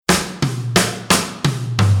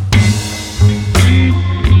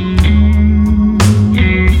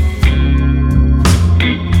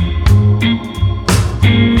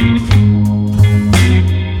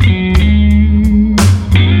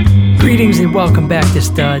Welcome back to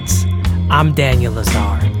Studs. I'm Daniel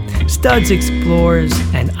Lazar. Studs explores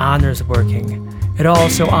and honors working. It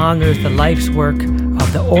also honors the life's work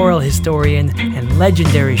of the oral historian and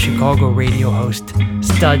legendary Chicago radio host,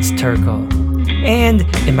 Studs Terkel. And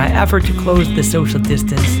in my effort to close the social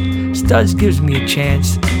distance, Studs gives me a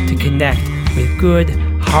chance to connect with good,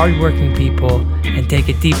 hardworking people and take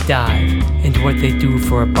a deep dive into what they do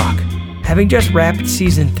for a buck. Having just wrapped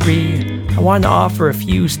Season 3, I want to offer a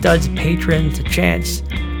few Studs patrons a chance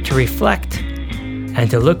to reflect and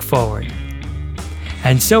to look forward.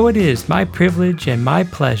 And so it is my privilege and my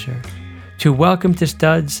pleasure to welcome to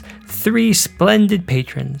Studs 3 splendid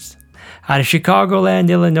patrons. Out of Chicagoland,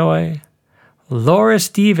 Illinois, Laura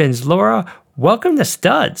Stevens. Laura, welcome to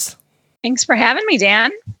Studs. Thanks for having me,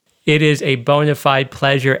 Dan. It is a bona fide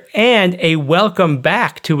pleasure and a welcome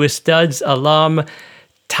back to a Studs alum,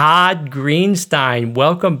 Todd Greenstein.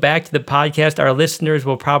 Welcome back to the podcast. Our listeners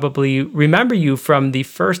will probably remember you from the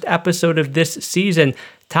first episode of this season.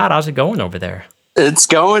 Todd, how's it going over there? It's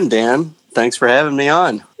going, Dan. Thanks for having me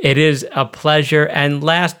on. It is a pleasure. And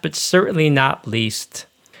last but certainly not least,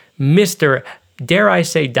 Mr. dare I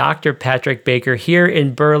say, Dr. Patrick Baker here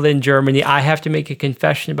in Berlin, Germany. I have to make a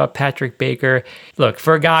confession about Patrick Baker. Look,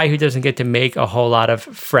 for a guy who doesn't get to make a whole lot of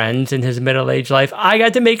friends in his middle-aged life, I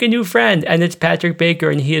got to make a new friend, and it's Patrick Baker,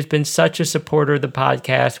 and he has been such a supporter of the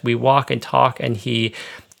podcast. We walk and talk, and he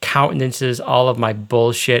countenances all of my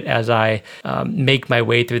bullshit as I make my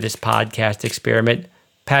way through this podcast experiment.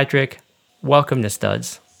 Patrick, welcome to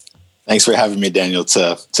Studs. Thanks for having me, Daniel.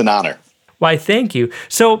 It's an honor. Why, thank you.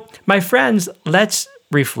 So, my friends, let's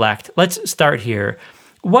reflect. Let's start here.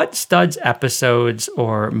 What Studs episodes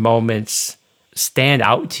or moments stand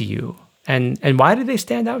out to you? And why do they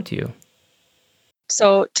stand out to you?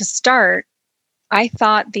 So, to start, I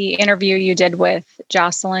thought the interview you did with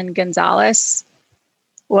Jocelyn Gonzalez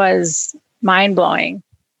was mind-blowing.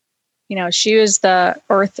 You know, she was the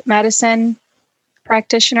earth medicine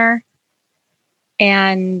practitioner,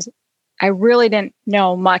 and I really didn't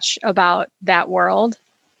know much about that world.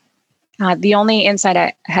 The only insight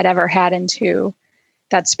I had ever had into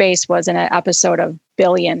that space was in an episode of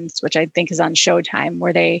Billions, which I think is on Showtime,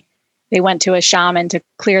 where they went to a shaman to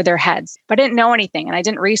clear their heads. But I didn't know anything, and I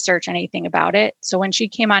didn't research anything about it. So when she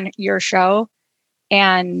came on your show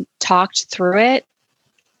and talked through it,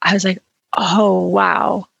 I was like, oh,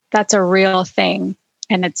 wow, that's a real thing.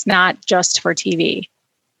 And it's not just for TV.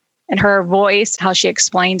 And her voice, how she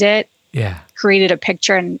explained it, created a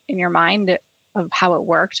picture in your mind of how it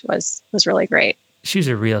worked was really great. She's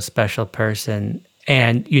a real special person.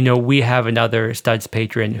 And, you know, we have another Studs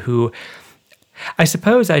patron who, I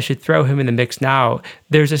suppose I should throw him in the mix now.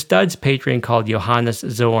 There's a Studs patron called Johannes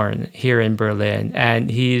Zorn here in Berlin,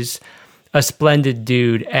 and he's a splendid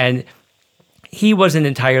dude. And he wasn't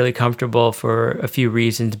entirely comfortable for a few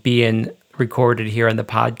reasons being recorded here on the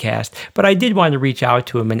podcast, but I did want to reach out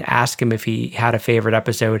to him and ask him if he had a favorite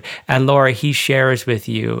episode. And Laura, he shares with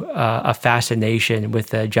you a fascination with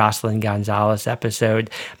the Jocelyn Gonzalez episode.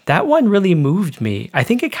 That one really moved me. I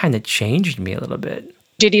think it kind of changed me a little bit.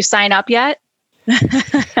 Did you sign up yet?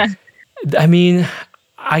 I mean,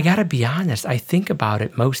 I gotta be honest. I think about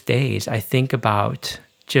it most days. I think about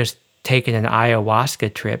just taking an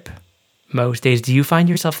ayahuasca trip most days. Do you find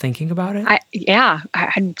yourself thinking about it?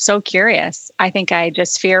 I'm so curious. I think I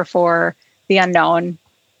just fear for the unknown,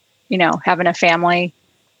 you know, having a family.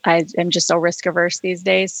 I am just so risk averse these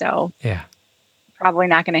days. So probably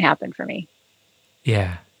not going to happen for me.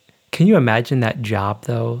 Yeah. Can you imagine that job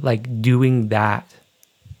though? Like doing that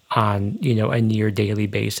on, you know, a near daily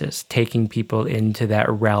basis, taking people into that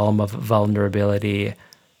realm of vulnerability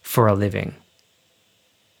for a living.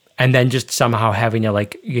 And then just somehow having to,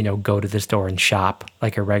 like, you know, go to the store and shop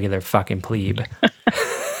like a regular fucking plebe.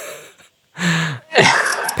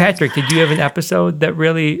 Patrick, did you have an episode that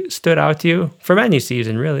really stood out to you from any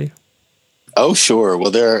season, really? Oh, sure.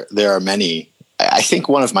 Well, there are many. I think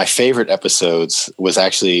one of my favorite episodes was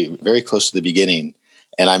actually very close to the beginning.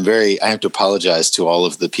 And I have to apologize to all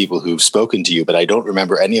of the people who've spoken to you, but I don't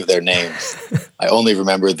remember any of their names. I only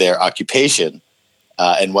remember their occupation.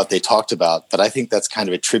 And what they talked about. But I think that's kind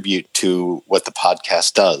of a tribute to what the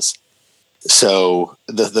podcast does. So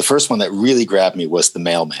the first one that really grabbed me was the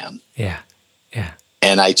mailman. Yeah.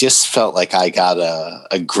 And I just felt like I got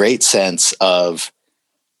a great sense of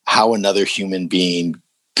how another human being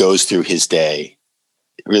goes through his day,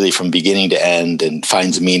 really from beginning to end, and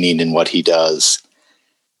finds meaning in what he does.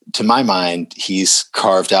 To my mind, he's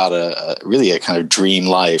carved out a kind of dream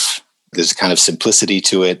life. There's a kind of simplicity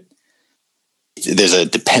to it. There's a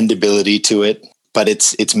dependability to it, but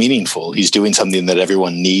it's meaningful. He's doing something that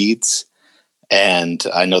everyone needs, And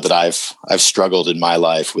I know that I've struggled in my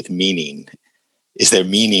life with meaning. Is there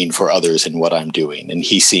meaning for others in what I'm doing? And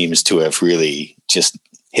he seems to have really just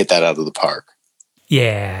hit that out of the park.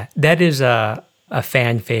 Yeah, that is a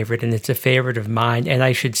fan favorite, and it's a favorite of mine. And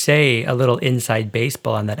I should say a little inside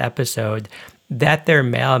baseball on that episode. That there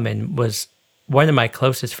mailman was one of my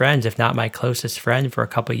closest friends, if not my closest friend, for a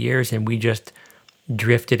couple of years, and we just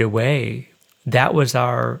drifted away. That was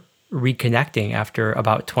our reconnecting after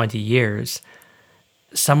about 20 years.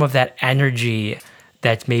 Some of that energy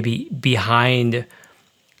that's maybe behind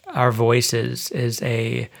our voices is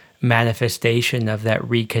a manifestation of that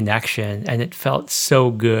reconnection, and it felt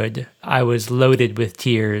so good. I was loaded with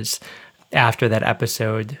tears after that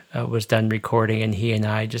episode was done recording, and he and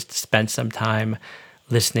I just spent some time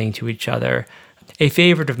listening to each other. A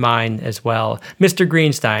favorite of mine as well, Mr.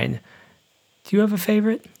 Greenstein. Do you have a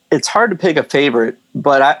favorite? It's hard to pick a favorite,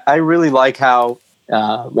 but I really like how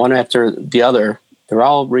one after the other, they're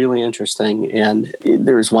all really interesting. And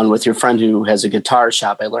there's one with your friend who has a guitar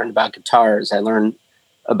shop. I learned about guitars. I learned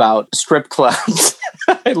about strip clubs.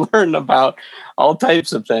 I learned about all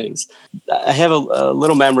types of things. I have a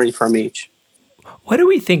little memory from each. What do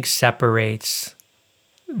we think separates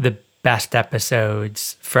the best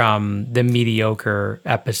episodes from the mediocre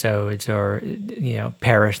episodes, or,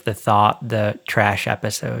 perish the thought, the trash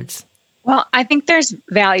episodes? Well, I think there's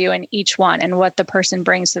value in each one and what the person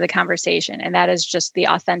brings to the conversation. And that is just the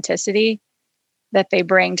authenticity that they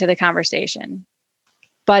bring to the conversation.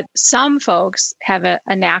 But some folks have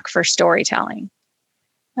a knack for storytelling.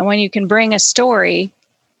 And when you can bring a story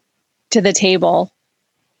to the table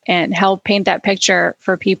and help paint that picture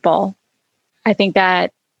for people, I think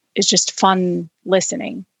that is just fun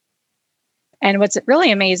listening. And what's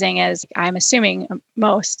really amazing is I'm assuming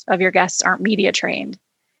most of your guests aren't media trained,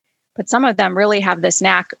 but some of them really have this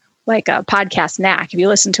knack, like a podcast knack. If you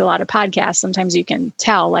listen to a lot of podcasts, sometimes you can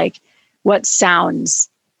tell like what sounds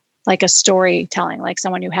like a storytelling, like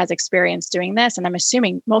someone who has experience doing this. And I'm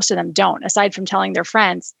assuming most of them don't, aside from telling their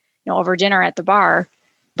friends, over dinner at the bar.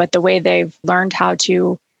 But the way they've learned how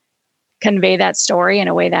to convey that story in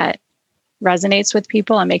a way that resonates with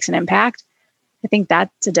people and makes an impact, I think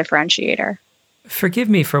that's a differentiator. Forgive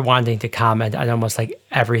me for wanting to comment on almost like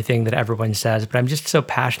everything that everyone says, but I'm just so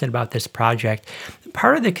passionate about this project.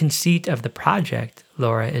 Part of the conceit of the project,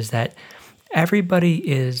 Laura, is that everybody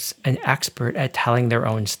is an expert at telling their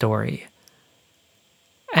own story.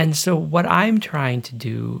 And so what I'm trying to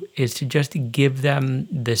do is to just give them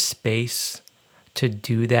the space to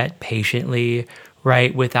do that patiently,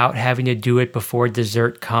 right? Without having to do it before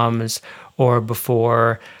dessert comes or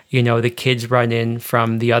before, the kids run in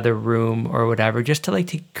from the other room or whatever, just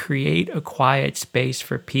to create a quiet space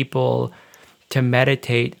for people to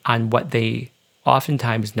meditate on what they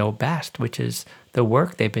oftentimes know best, which is the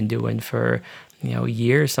work they've been doing for,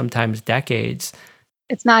 years, sometimes decades.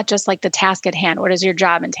 It's not just like the task at hand. What does your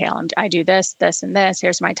job entail? I do this, this, and this.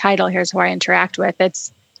 Here's my title. Here's who I interact with.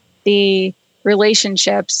 It's the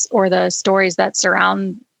relationships or the stories that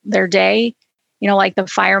surround their day, like the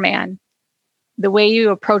fireman. The way you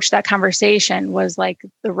approach that conversation was like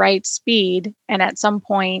the right speed. And at some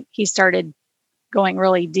point, he started going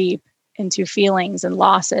really deep into feelings and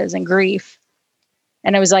losses and grief.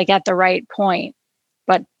 And it was like at the right point.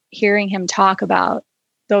 But hearing him talk about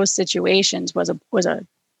those situations was a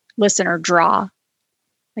listener draw.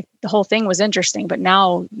 Like the whole thing was interesting, but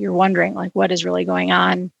now you're wondering like what is really going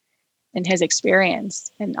on in his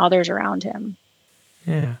experience and others around him.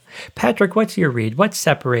 Yeah. Patrick, what's your read? What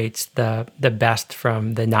separates the best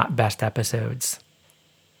from the not best episodes?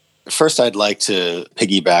 First, I'd like to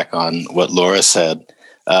piggyback on what Laura said,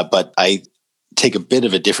 but I take a bit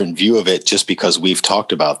of a different view of it just because we've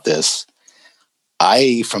talked about this.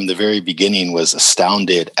 I, from the very beginning, was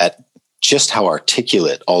astounded at just how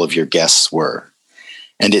articulate all of your guests were.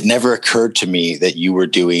 And it never occurred to me that you were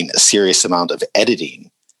doing a serious amount of editing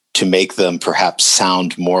to make them perhaps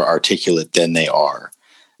sound more articulate than they are.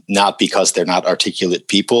 Not because they're not articulate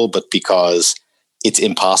people, but because it's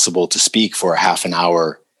impossible to speak for a half an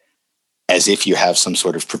hour as if you have some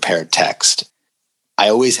sort of prepared text. I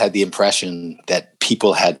always had the impression that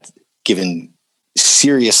people had given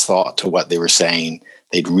serious thought to what they were saying.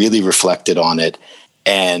 They'd really reflected on it.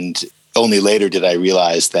 And only later did I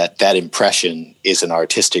realize that that impression is an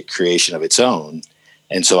artistic creation of its own.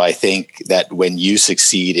 And so I think that when you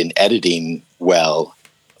succeed in editing well,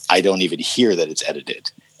 I don't even hear that it's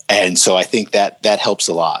edited. And so I think that helps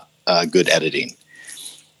a lot, good editing.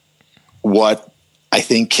 What I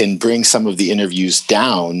think can bring some of the interviews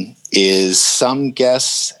down is some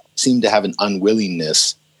guests seem to have an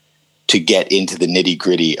unwillingness to get into the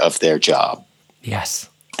nitty-gritty of their job. Yes.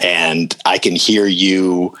 And I can hear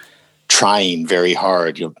you trying very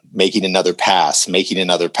hard, making another pass.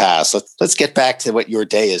 Let's get back to what your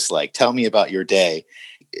day is like. Tell me about your day.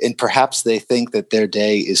 And perhaps they think that their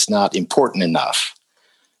day is not important enough.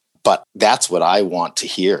 But that's what I want to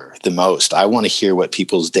hear the most. I want to hear what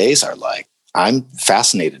people's days are like. I'm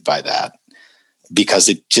fascinated by that because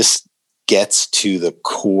it just gets to the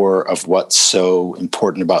core of what's so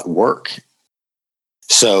important about work.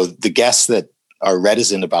 So the guests that are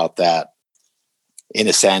reticent about that, in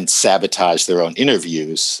a sense, sabotage their own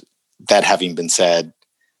interviews. That having been said,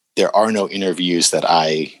 there are no interviews that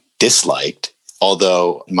I disliked,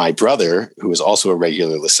 although my brother, who is also a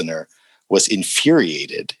regular listener, was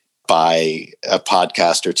infuriated by a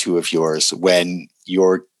podcast or two of yours when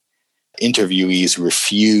your interviewees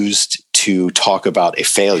refused to talk about a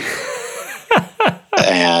failure.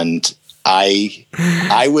 And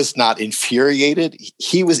I was not infuriated.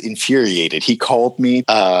 He was infuriated. He called me,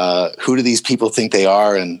 who do these people think they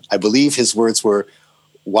are? And I believe his words were,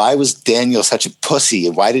 why was Daniel such a pussy?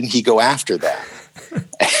 And why didn't he go after them?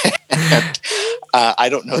 And, I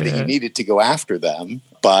don't know that you needed to go after them,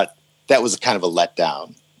 but that was kind of a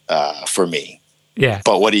letdown for me. Yeah.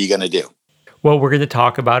 But what are you going to do? Well, we're going to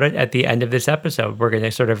talk about it at the end of this episode. We're going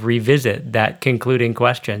to sort of revisit that concluding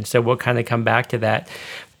question. So we'll kind of come back to that.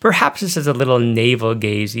 Perhaps this is a little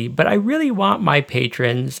navel-gazy, but I really want my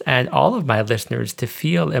patrons and all of my listeners to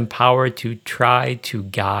feel empowered to try to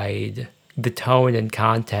guide the tone and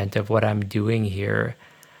content of what I'm doing here.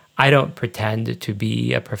 I don't pretend to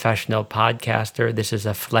be a professional podcaster. This is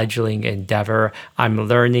a fledgling endeavor. I'm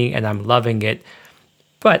learning and I'm loving it,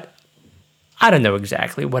 but I don't know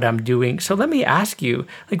exactly what I'm doing. So let me ask you,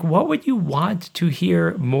 what would you want to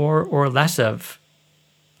hear more or less of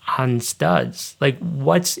on Studs?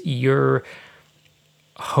 What's your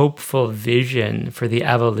hopeful vision for the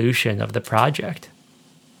evolution of the project?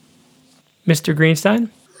 Mr.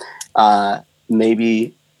 Greenstein?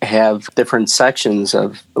 Maybe have different sections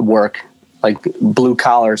of work, like blue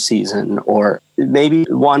collar season, or maybe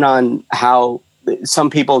one on how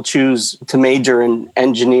some people choose to major in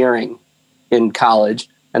engineering in college,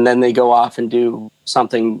 and then they go off and do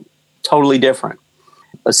something totally different.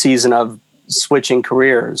 A season of switching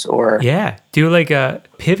careers, or do a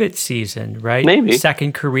pivot season, right? Maybe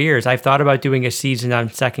second careers. I've thought about doing a season on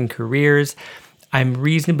second careers. I'm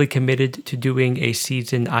reasonably committed to doing a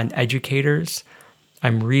season on educators.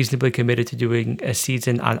 I'm reasonably committed to doing a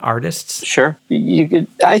season on artists. Sure. You could.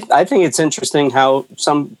 I think it's interesting how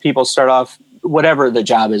some people start off, whatever the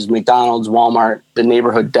job is, McDonald's, Walmart, the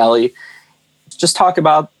neighborhood deli, just talk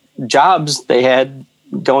about jobs they had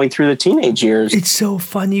going through the teenage years. It's so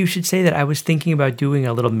funny you should say that. I was thinking about doing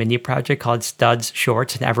a little mini project called Studs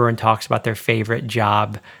Shorts, and everyone talks about their favorite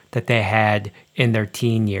job that they had in their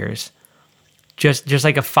teen years. Just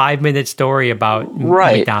like a 5-minute story about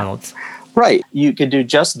McDonald's. Right. You could do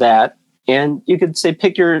just that. And you could say,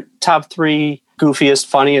 pick your top 3 goofiest,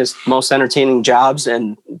 funniest, most entertaining jobs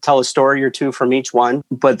and tell a story or two from each one.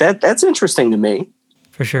 But that's interesting to me.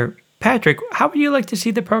 For sure. Patrick, how would you like to see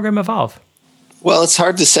the program evolve? Well, it's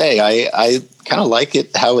hard to say. I kind of like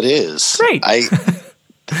it how it is. Great.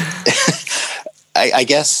 I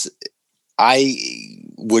guess I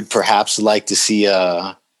would perhaps like to see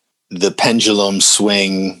the pendulum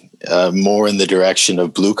swing more in the direction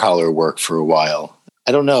of blue-collar work for a while.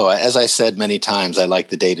 I don't know. As I said many times, I like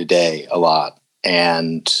the day-to-day a lot.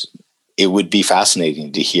 And it would be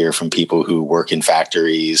fascinating to hear from people who work in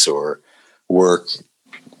factories or work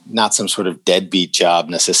not some sort of deadbeat job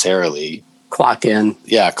necessarily. Clock in.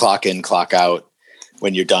 Yeah, clock in, clock out.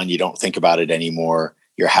 When you're done, you don't think about it anymore.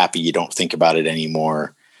 You're happy, you don't think about it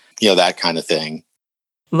anymore. That kind of thing.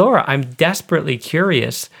 Laura, I'm desperately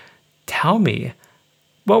curious. Tell me,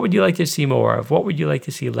 what would you like to see more of? What would you like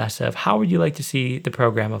to see less of? How would you like to see the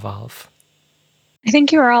program evolve? I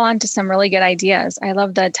think you are all onto some really good ideas. I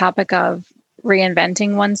love the topic of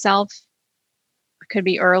reinventing oneself. It could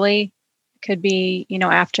be early. It could be,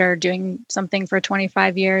 after doing something for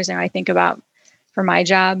 25 years. And I think about, for my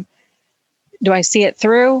job, do I see it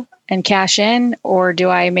through and cash in, or do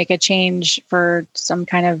I make a change for some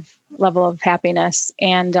kind of level of happiness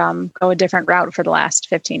and go a different route for the last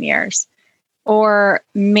 15 years? Or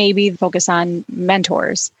maybe focus on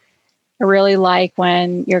mentors. I really like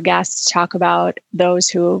when your guests talk about those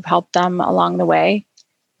who have helped them along the way.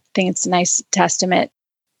 I think it's a nice testament.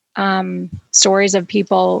 Stories of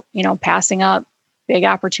people, passing up big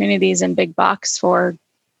opportunities and big bucks for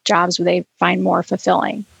jobs where they find more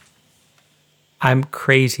fulfilling. I'm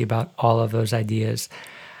crazy about all of those ideas.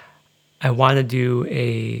 I want to do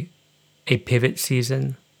a pivot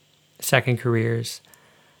season, second careers.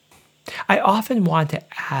 I often want to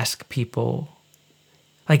ask people,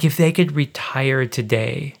 like, if they could retire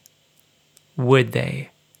today, would they?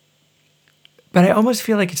 But I almost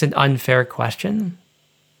feel like it's an unfair question.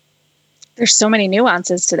 There's so many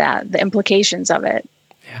nuances to that, the implications of it.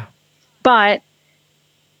 Yeah. But,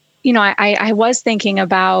 I was thinking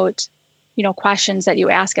about, questions that you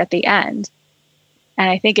ask at the end. And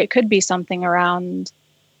I think it could be something around,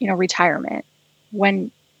 retirement.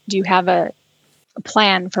 When do you have a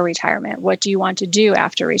plan for retirement? What do you want to do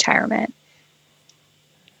after retirement?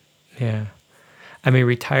 Yeah. I mean,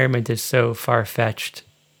 retirement is so far-fetched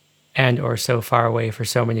and or so far away for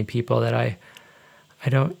so many people that I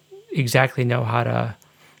don't exactly know how to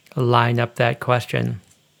line up that question.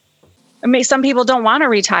 I mean, some people don't want to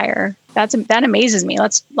retire. That amazes me.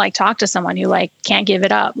 Let's talk to someone who can't give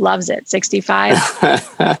it up, loves it, 65,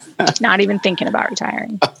 not even thinking about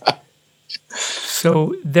retiring.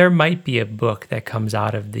 So there might be a book that comes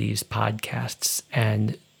out of these podcasts,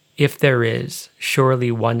 and if there is,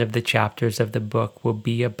 surely one of the chapters of the book will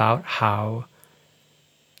be about how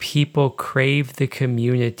people crave the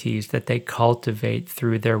communities that they cultivate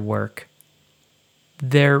through their work.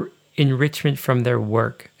 Their enrichment from their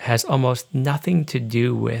work has almost nothing to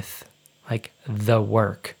do with the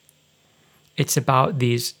work. It's about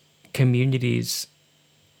these communities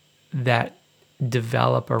that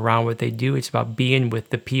develop around what they do. It's about being with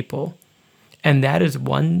the people. And that is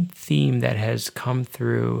one theme that has come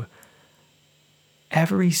through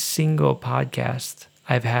every single podcast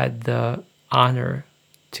I've had the honor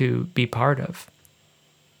to be part of.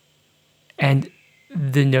 And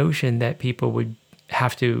the notion that people would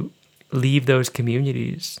have to leave those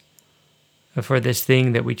communities for this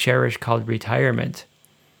thing that we cherish called retirement.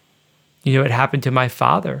 It happened to my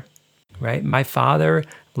father, right? My father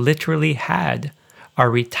literally had a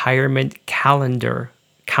retirement calendar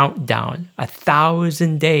countdown,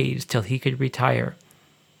 1,000 days till he could retire.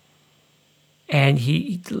 And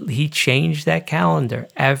he changed that calendar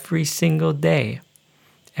every single day.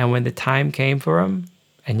 And when the time came for him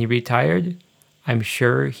and he retired, I'm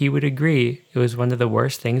sure he would agree it was one of the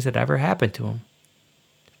worst things that ever happened to him,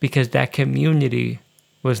 because that community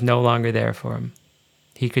was no longer there for him.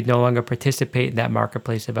 He could no longer participate in that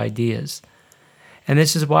marketplace of ideas. And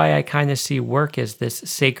this is why I kind of see work as this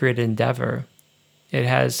sacred endeavor. It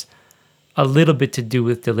has a little bit to do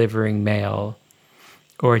with delivering mail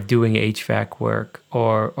or doing HVAC work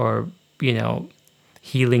or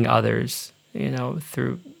healing others,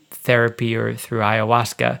 through therapy or through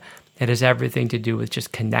ayahuasca. It has everything to do with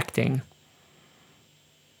just connecting.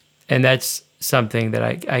 And that's something that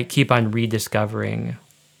I keep on rediscovering.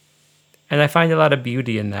 And I find a lot of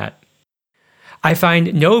beauty in that. I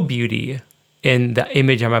find no beauty in the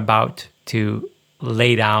image I'm about to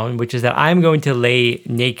lay down, which is that I'm going to lay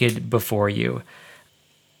naked before you.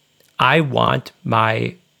 I want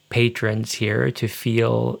my patrons here to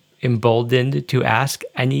feel emboldened to ask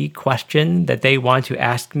any question that they want to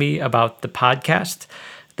ask me about the podcast,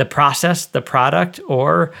 the process, the product,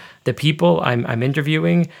 or the people I'm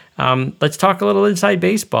interviewing. Let's talk a little inside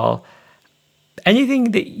baseball.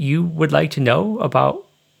 Anything that you would like to know about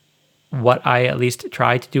what I at least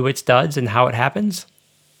try to do at Studs and how it happens?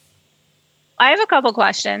 I have a couple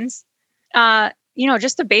questions.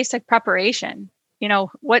 Just the basic preparation.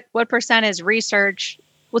 What percent is research?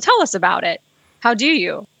 Well, tell us about it. How do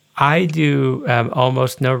you? I do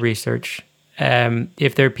almost no research.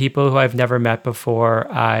 If there are people who I've never met before,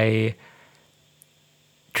 I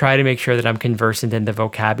try to make sure that I'm conversant in the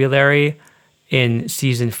vocabulary. In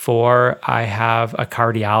season 4, I have a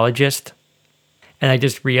cardiologist, and I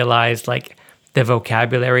just realized the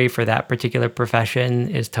vocabulary for that particular profession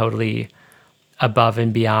is totally above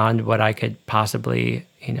and beyond what I could possibly,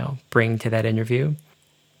 bring to that interview.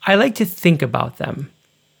 I like to think about them.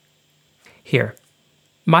 Here,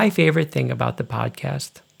 my favorite thing about the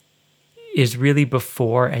podcast is really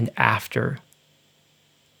before and after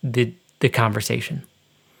the conversation.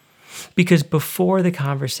 Because before the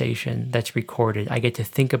conversation that's recorded, I get to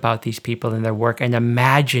think about these people and their work and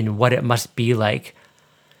imagine what it must be like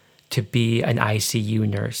to be an ICU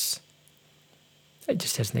nurse,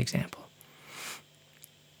 just as an example.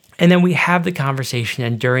 And then we have the conversation,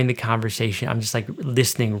 and during the conversation, I'm just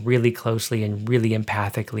listening really closely and really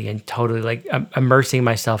empathically and totally immersing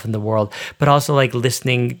myself in the world, but also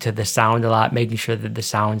listening to the sound a lot, making sure that the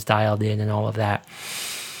sound's dialed in and all of that.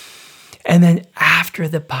 And then after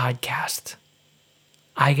the podcast,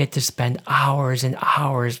 I get to spend hours and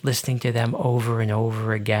hours listening to them over and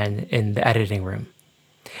over again in the editing room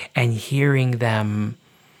and hearing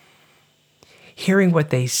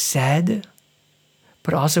what they said,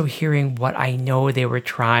 but also hearing what I know they were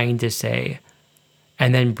trying to say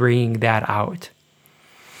and then bringing that out.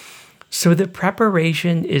 So the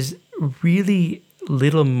preparation is really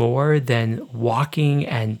little more than walking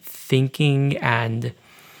and thinking and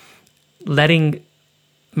letting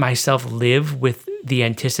myself live with the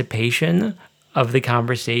anticipation of the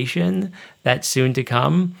conversation that's soon to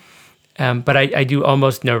come. But I do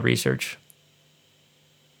almost no research.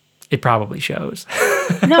 It probably shows.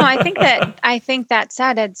 No, I think that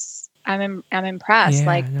said, I'm impressed.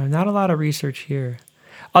 Yeah, no, not a lot of research here.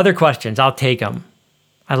 Other questions, I'll take them.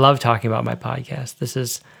 I love talking about my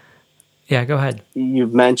podcast. Yeah, go ahead.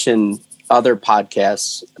 You've mentioned other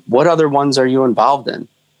podcasts. What other ones are you involved in?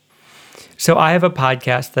 So I have a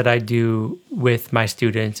podcast that I do with my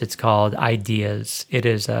students. It's called IDEAS. It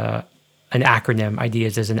is an acronym.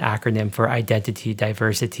 IDEAS is an acronym for identity,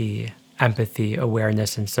 diversity, empathy,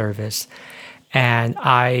 awareness, and service. And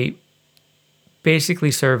I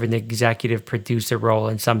basically serve an executive producer role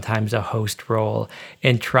and sometimes a host role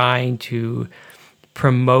in trying to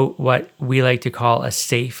promote what we like to call a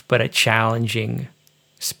safe but a challenging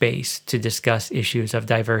space to discuss issues of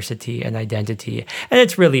diversity and identity. And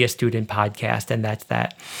it's really a student podcast, and that's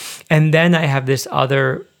that. And then I have this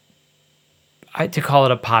other, to call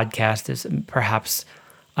it a podcast is perhaps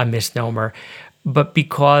a misnomer, but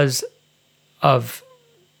because of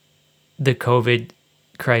the COVID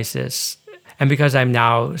crisis, and because I'm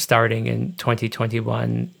now starting in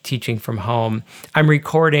 2021 teaching from home, I'm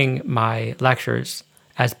recording my lectures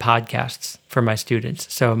as podcasts for my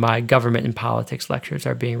students. So my government and politics lectures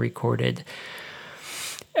are being recorded.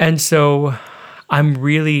 And so I'm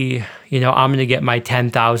really, I'm going to get my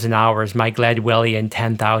 10,000 hours, my Gladwellian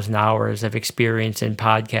 10,000 hours of experience in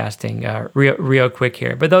podcasting real quick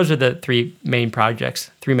here. But those are the three main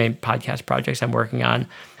podcast projects I'm working on.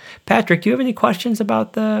 Patrick, do you have any questions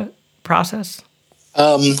about the process?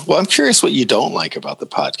 Well, I'm curious what you don't like about the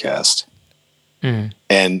podcast. And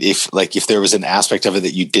if there was an aspect of it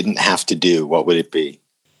that you didn't have to do, what would it be?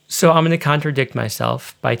 So I'm going to contradict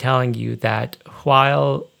myself by telling you that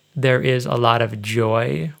while there is a lot of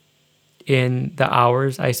joy in the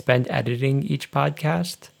hours I spend editing each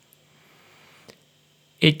podcast,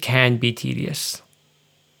 it can be tedious.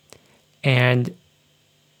 And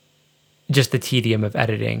just the tedium of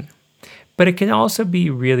editing. But it can also be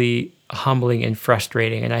really humbling and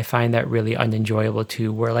frustrating, and I find that really unenjoyable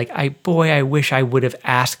too, where I wish I would have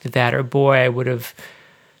asked that, or boy, I would have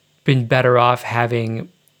been better off having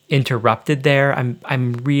interrupted there.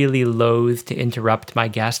 I'm really loath to interrupt my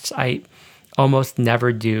guests. I almost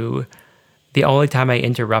never do. The only time I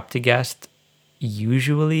interrupt a guest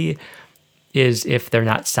usually is if they're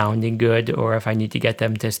not sounding good, or if I need to get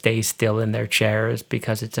them to stay still in their chairs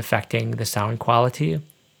because it's affecting the sound quality.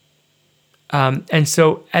 And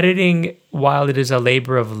so editing, while it is a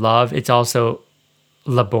labor of love, it's also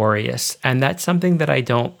laborious. And that's something that I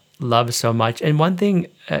don't love so much. And one thing,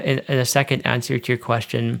 in a second answer to your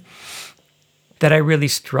question, that I really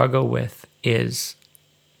struggle with is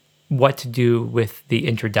what to do with the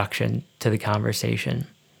introduction to the conversation.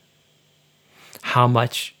 How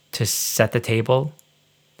much to set the table,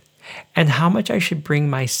 and how much I should bring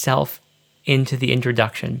myself into the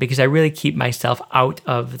introduction, because I really keep myself out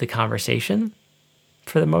of the conversation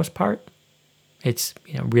for the most part. It's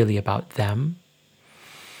really about them.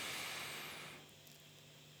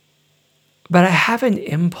 But I have an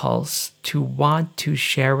impulse to want to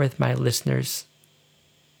share with my listeners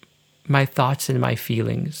my thoughts and my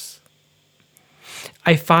feelings.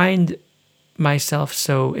 I find myself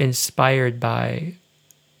so inspired by,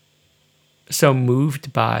 so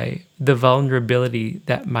moved by the vulnerability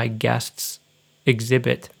that my guests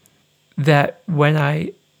exhibit, that when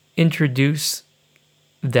I introduce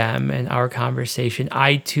them and our conversation,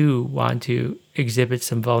 I too want to exhibit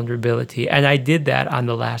some vulnerability. And I did that on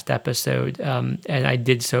the last episode. And I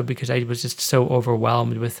did so because I was just so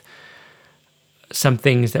overwhelmed with some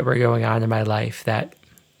things that were going on in my life that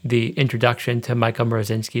the introduction to Michael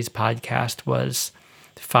Mrozinski's podcast was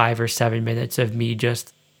 5 or 7 minutes of me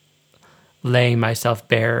just laying myself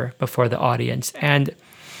bare before the audience. And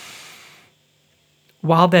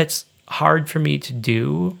while that's hard for me to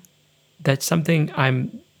do, that's something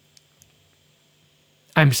I'm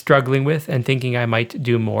struggling with and thinking I might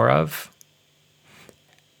do more of.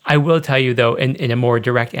 I will tell you, though, in a more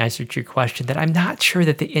direct answer to your question, that I'm not sure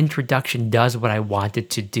that the introduction does what I want it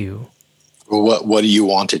to do. What do you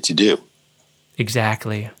want it to do?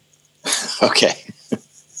 Exactly. Okay.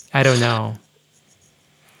 I don't know.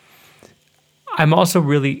 I'm also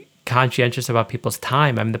really conscientious about people's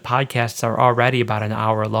time. I mean, the podcasts are already about an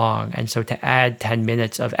hour long. And so to add 10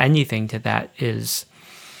 minutes of anything to that is,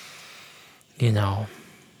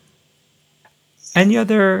 Any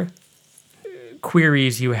other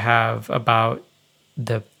queries you have about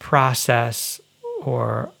the process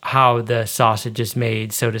or how the sausage is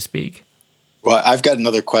made, so to speak. Well, I've got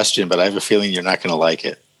another question, but I have a feeling you're not going to like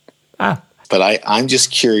it. But I'm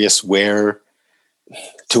just curious to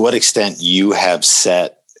what extent you have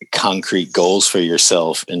set concrete goals for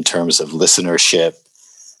yourself in terms of listenership,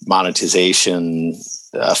 monetization,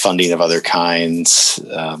 funding of other kinds,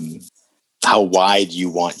 how wide you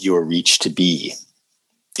want your reach to be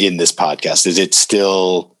in this podcast. Is it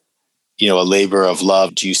still, a labor of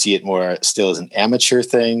love? Do you see it more still as an amateur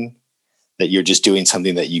thing, that you're just doing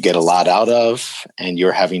something that you get a lot out of and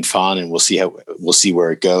you're having fun and we'll see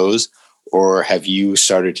where it goes? Or have you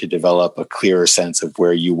started to develop a clearer sense of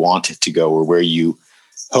where you want it to go or where you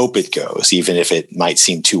hope it goes, even if it might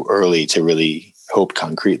seem too early to really hope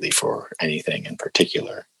concretely for anything in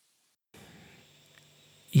particular?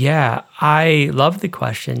 Yeah, I love the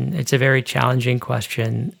question. It's a very challenging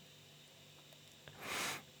question.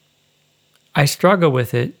 I struggle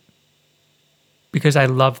with it because I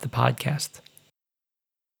love the podcast.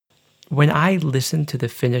 When I listen to the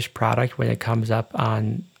finished product when it comes up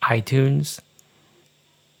on iTunes,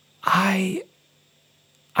 I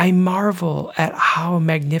marvel at how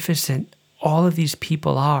magnificent all of these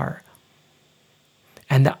people are,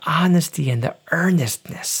 and the honesty and the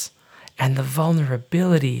earnestness and the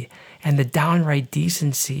vulnerability and the downright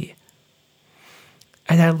decency.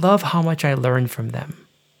 And I love how much I learn from them.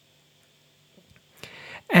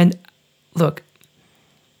 And look,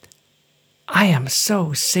 I am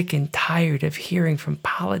so sick and tired of hearing from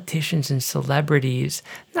politicians and celebrities,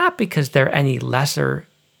 not because they're any lesser,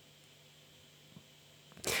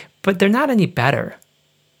 but they're not any better.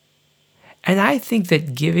 And I think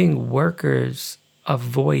that giving workers a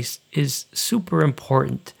voice is super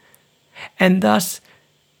important. And thus,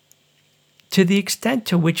 to the extent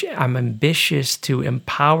to which I'm ambitious to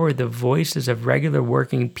empower the voices of regular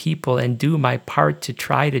working people and do my part to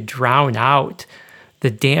try to drown out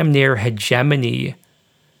the damn near hegemony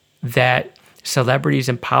that celebrities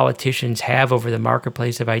and politicians have over the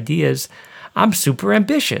marketplace of ideas, I'm super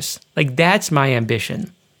ambitious. Like, that's my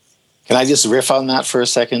ambition. Can I just riff on that for a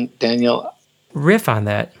second, Daniel? Riff on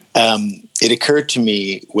that. It occurred to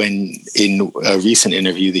me when in a recent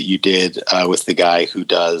interview that you did with the guy who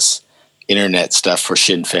does internet stuff for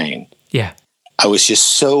Sinn Féin. Yeah. I was just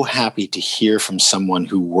so happy to hear from someone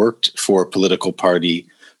who worked for a political party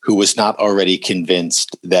who was not already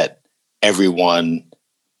convinced that everyone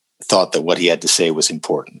thought that what he had to say was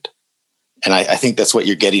important. And I think that's what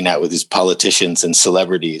you're getting at with these politicians and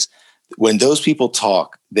celebrities. When those people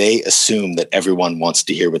talk, they assume that everyone wants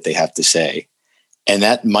to hear what they have to say. And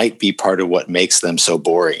that might be part of what makes them so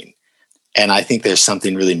boring. And I think there's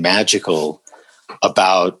something really magical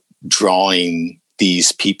about drawing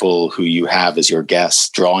these people who you have as your guests,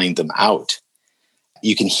 drawing them out.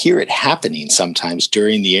 You can hear it happening sometimes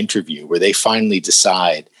during the interview where they finally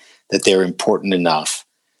decide that they're important enough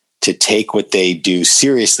to take what they do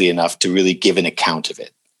seriously enough to really give an account of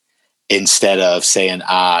it, instead of saying,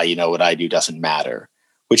 what I do doesn't matter,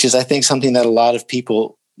 which is, I think, something that a lot of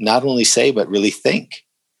people not only say, but really think.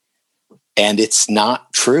 And it's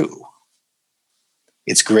not true.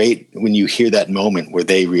 It's great when you hear that moment where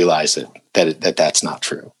they realize that that's not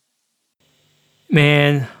true.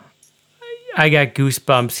 Man, I got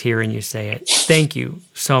goosebumps hearing you say it. Thank you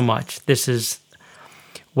so much. This is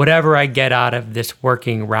whatever I get out of this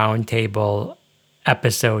working roundtable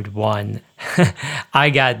episode 1. I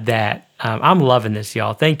got that. I'm loving this,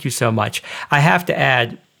 y'all. Thank you so much. I have to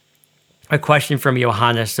add a question from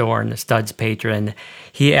Johannes Zorn, the Studs patron.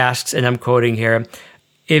 He asks, and I'm quoting here,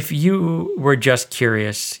 if you were just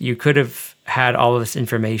curious, you could have had all of this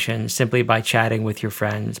information simply by chatting with your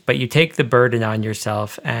friends, but you take the burden on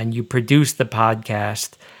yourself and you produce the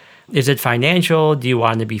podcast. Is it financial? Do you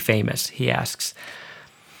want to be famous? He asks.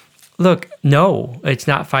 Look, no, it's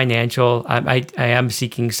not financial. I am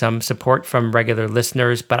seeking some support from regular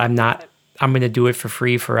listeners, but I'm going to do it for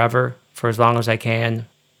free forever, for as long as I can.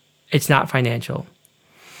 It's not financial.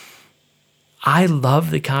 I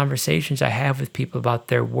love the conversations I have with people about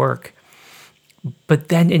their work, but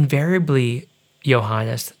then invariably,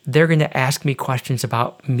 Johannes, they're going to ask me questions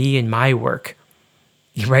about me and my work,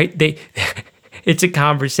 right? It's a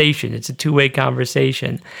conversation. It's a two-way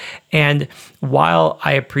conversation. And while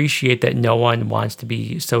I appreciate that no one wants to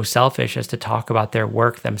be so selfish as to talk about their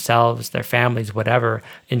work themselves, their families, whatever,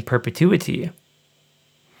 in perpetuity,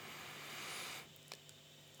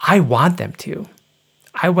 I want them to.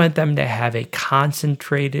 I want them to have a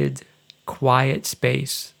concentrated, quiet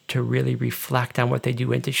space to really reflect on what they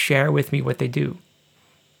do and to share with me what they do.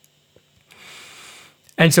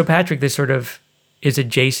 And so, Patrick, this sort of is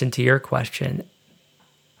adjacent to your question.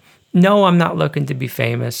 No, I'm not looking to be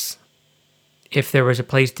famous. If there was a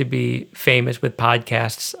place to be famous with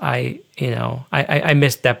podcasts, I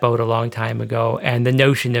missed that boat a long time ago. And the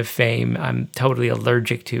notion of fame, I'm totally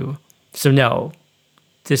allergic to. So no,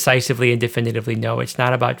 decisively and definitively no, it's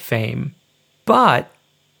not about fame. But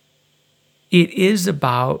it is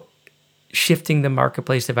about shifting the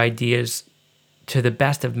marketplace of ideas to the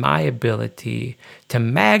best of my ability to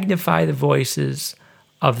magnify the voices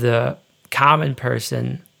of the common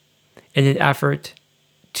person in an effort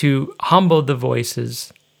to humble the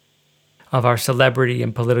voices of our celebrity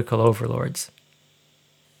and political overlords.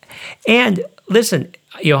 And listen,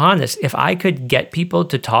 Johannes, if I could get people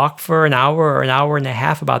to talk for an hour or an hour and a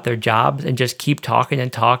half about their jobs and just keep talking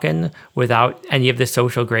and talking without any of the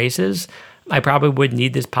social graces, I probably wouldn't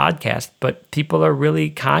need this podcast. But people are really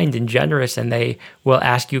kind and generous, and they will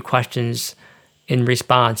ask you questions in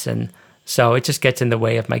response. And so it just gets in the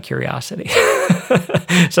way of my curiosity.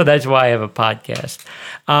 So that's why I have a podcast.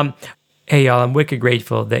 Hey, y'all, I'm wicked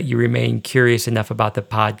grateful that you remain curious enough about the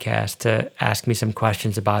podcast to ask me some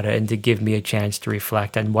questions about it and to give me a chance to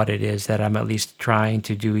reflect on what it is that I'm at least trying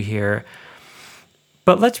to do here.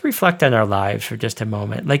 But let's reflect on our lives for just a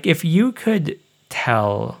moment. Like, if you could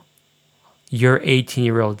tell your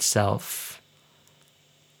 18-year-old self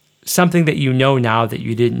something that you know now that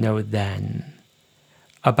you didn't know then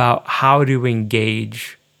about how to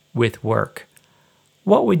engage with work,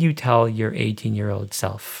 what would you tell your 18-year-old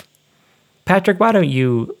self? Patrick, why don't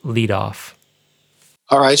you lead off?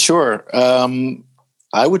 All right, sure.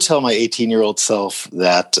 I would tell my 18-year-old self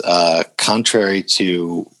that contrary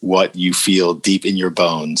to what you feel deep in your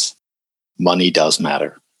bones, money does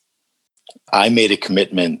matter. I made a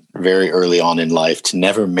commitment very early on in life to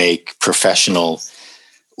never make professional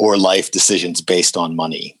or life decisions based on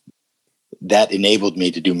money. That enabled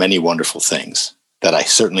me to do many wonderful things that I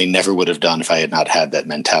certainly never would have done if I had not had that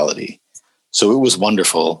mentality. So it was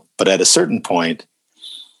wonderful. But at a certain point,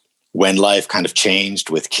 when life kind of changed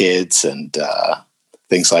with kids and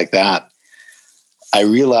things like that, I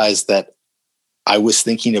realized that I was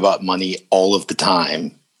thinking about money all of the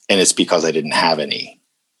time, and it's because I didn't have any.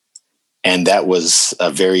 And that was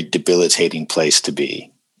a very debilitating place to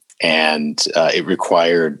be. And it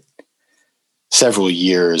required several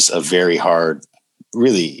years of very hard,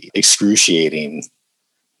 really excruciating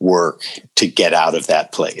work to get out of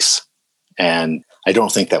that place. And I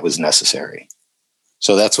don't think that was necessary.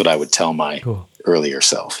 So that's what I would tell my earlier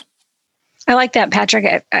self. I like that,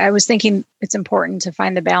 Patrick. I was thinking it's important to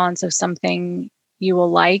find the balance of something you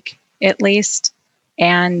will like, at least,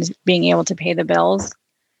 and being able to pay the bills.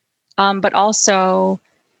 But also,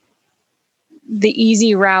 the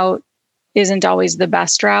easy route isn't always the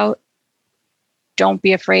best route. Don't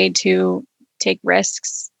be afraid to take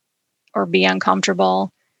risks or be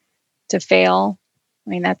uncomfortable, to fail. I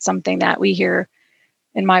mean, that's something that we hear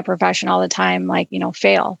in my profession all the time, like,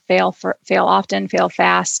 fail often, fail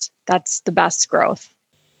fast. That's the best growth.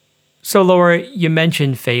 So Laura, you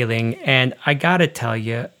mentioned failing, and I gotta tell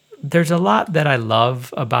you, there's a lot that I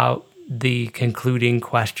love about the concluding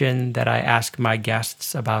question that I ask my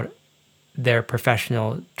guests about their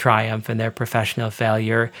professional triumph and their professional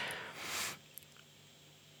failure.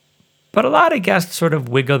 But a lot of guests sort of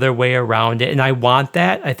wiggle their way around it, and I want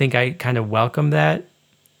that. I think I kind of welcome that.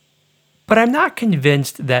 But I'm not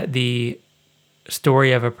convinced that the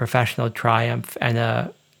story of a professional triumph and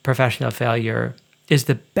a professional failure is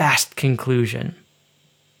the best conclusion.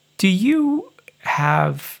 Do you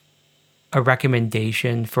have a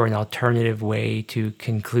recommendation for an alternative way to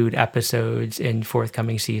conclude episodes in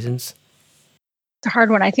forthcoming seasons? It's a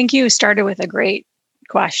hard one. I think you started with a great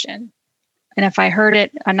question. And if I heard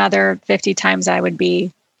it another 50 times, I would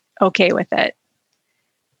be okay with it.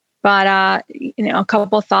 But, a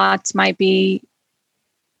couple of thoughts might be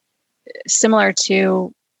similar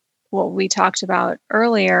to what we talked about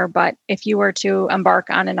earlier. But if you were to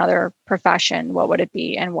embark on another profession, what would it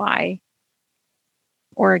be and why?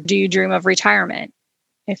 Or do you dream of retirement?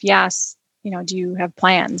 If yes, do you have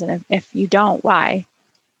plans? And if you don't, why?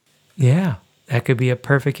 Yeah, that could be a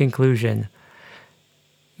perfect conclusion.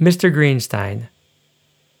 Mr. Greenstein,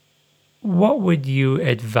 what would you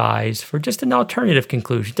advise for just an alternative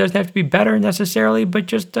conclusion? It doesn't have to be better necessarily, but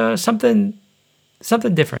just something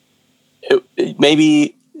different.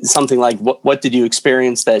 Maybe something like, what did you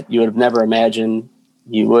experience that you would have never imagined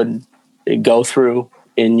you would go through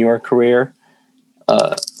in your career?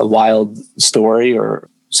 A wild story or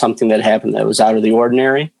something that happened that was out of the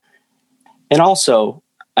ordinary. And also,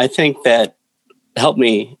 I think that helped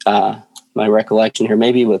me, my recollection here,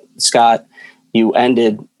 maybe with Scott, you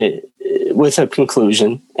ended with a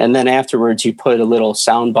conclusion, and then afterwards you put a little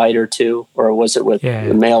sound bite or two, or was it with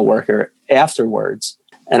the mail worker afterwards?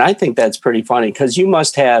 And I think that's pretty funny because you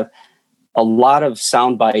must have a lot of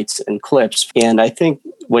sound bites and clips. And I think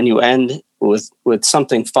when you end with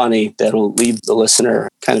something funny that'll leave the listener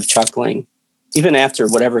kind of chuckling, even after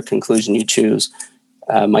whatever conclusion you choose,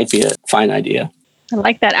 might be a fine idea. I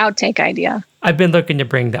like that outtake idea. I've been looking to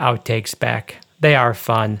bring the outtakes back. They are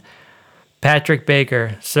fun. Patrick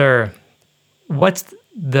Baker, sir, what's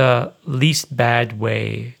the least bad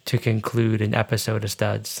way to conclude an episode of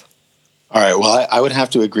Studs? All right. Well, I would have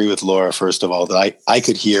to agree with Laura, first of all, that I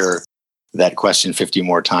could hear that question 50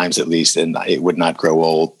 more times at least, and it would not grow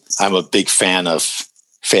old. I'm a big fan of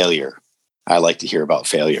failure. I like to hear about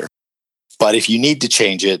failure. But if you need to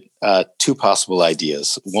change it, two possible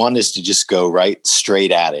ideas. One is to just go right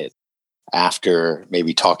straight at it after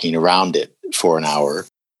maybe talking around it for an hour.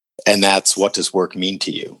 And that's, what does work mean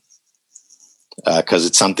to you? Because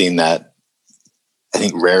it's something that I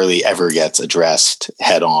think rarely ever gets addressed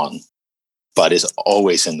head on, but is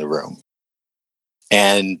always in the room.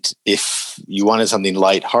 And if you wanted something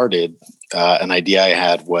lighthearted, an idea I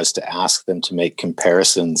had was to ask them to make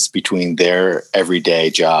comparisons between their everyday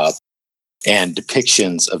job and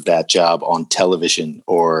depictions of that job on television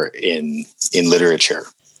or in literature.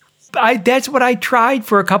 That's what I tried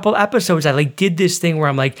for a couple episodes. I did this thing where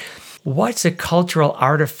I'm like, what's a cultural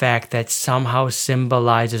artifact that somehow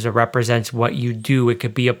symbolizes or represents what you do? It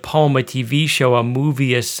could be a poem, a TV show, a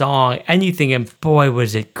movie, a song, anything. And boy,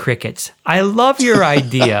 was it crickets. I love your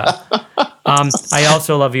idea. I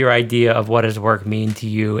also love your idea of what does work mean to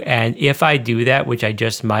you. And if I do that, which I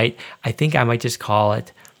just might, I think I might just call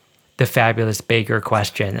it the Fabulous Baker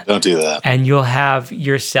question. Don't do that. And you'll have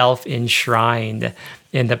yourself enshrined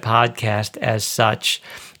in the podcast as such.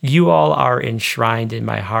 You all are enshrined in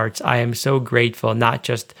my hearts. I am so grateful, not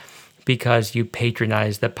just because you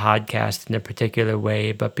patronize the podcast in a particular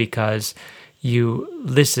way, but because you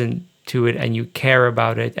listen to it and you care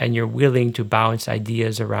about it and you're willing to bounce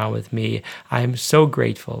ideas around with me. I am so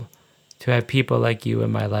grateful to have people like you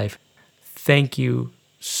in my life. Thank you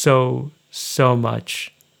so, so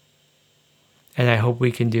much. And I hope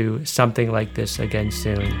we can do something like this again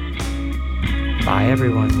soon. Bye,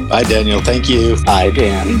 everyone. Bye, Daniel. Thank you. Bye,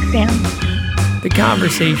 Dan. Thanks, Dan. The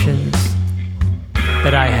conversations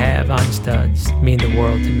that I have on Studs mean the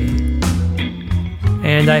world to me.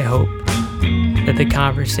 And I hope that the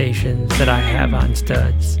conversations that I have on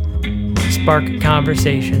Studs spark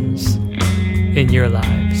conversations in your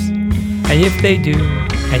lives. And if they do,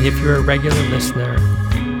 and if you're a regular listener,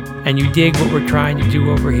 and you dig what we're trying to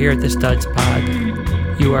do over here at the Studs Pod,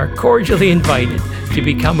 you are cordially invited to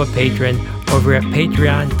become a patron over at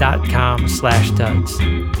patreon.com/studs.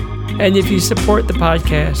 And if you support the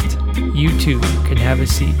podcast, you too can have a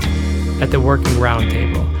seat at the Working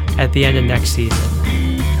Roundtable at the end of next season.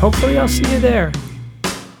 Hopefully I'll see you there.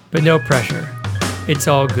 But no pressure. It's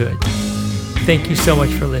all good. Thank you so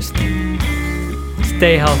much for listening.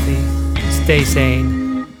 Stay healthy. Stay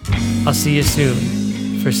sane. I'll see you soon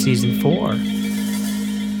for season 4.